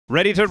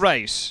ready to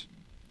race.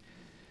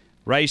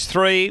 Race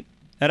 3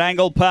 at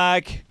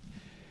Angle-Park.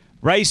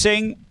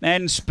 Racing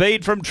and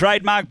speed from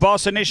Trademark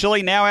Boss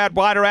initially. Now out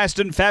wider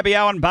Aston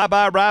Fabio and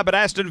Baba Ra, but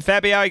Aston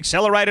Fabio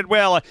accelerated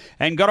well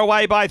and got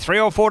away by 3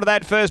 or 4 to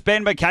that first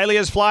bend.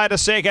 Michaelia's Flyer to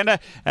second.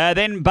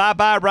 Then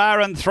Baba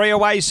Ra and 3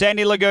 away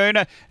Sandy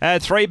Lagoon.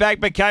 3 back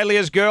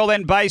Michaelia's Girl.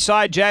 Then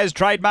Bayside Jazz,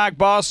 Trademark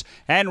Boss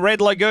and Red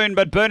Lagoon.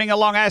 But burning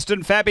along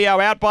Aston Fabio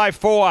out by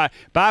 4.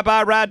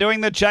 Baba Ra doing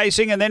the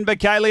chasing and then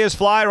Michaelia's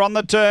Flyer on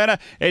the turn.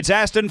 It's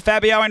Aston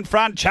Fabio in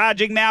front.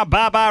 Charging now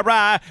Baba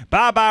Ra.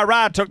 Baba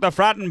Ra took the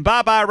front and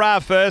Baba Ra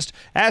first,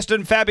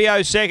 Aston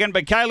Fabio second,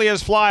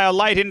 Michaelia's Flyer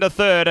late into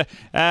third.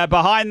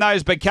 Behind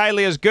those,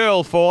 Michaelia's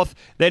Girl fourth,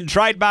 then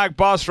Trademark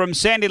Boss from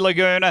Sandy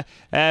Lagoon,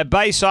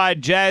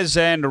 Bayside Jazz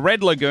and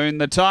Red Lagoon.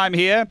 The time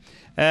here,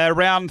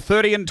 around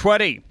 30 and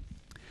 20.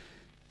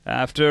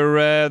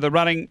 After the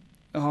running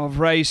of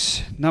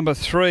race number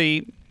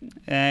 3,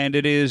 and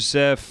it is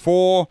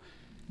 4,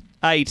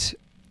 8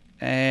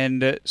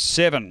 and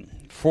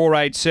 7. 4,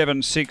 8,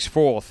 7, 6,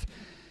 4th.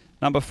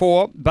 Number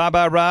 4,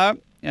 Baba Ra.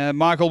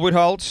 Michael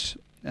Whitholtz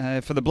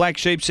for the Black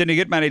Sheep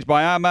Syndicate, managed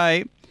by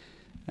Arme.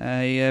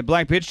 A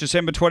black pitch,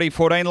 December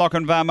 2014,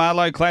 Lochinvar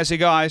Marlow Classic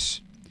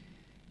Ice.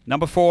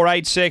 Number 4,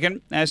 8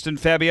 second, Aston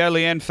Fabio,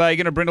 Leanne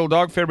Fagan, a Brindle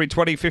Dog, February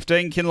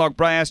 2015, Kinloch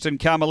Bray, Aston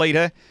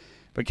Carmelita.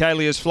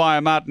 Michaelia's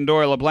Flyer, Martin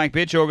Doyle, a black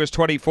pitch, August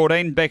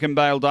 2014, Beckham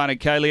Bale, Dinah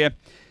Kalia.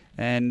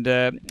 And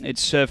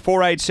it's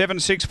 4, 8, 7,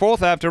 6,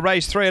 4th after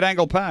race 3 at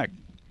Angle-Park.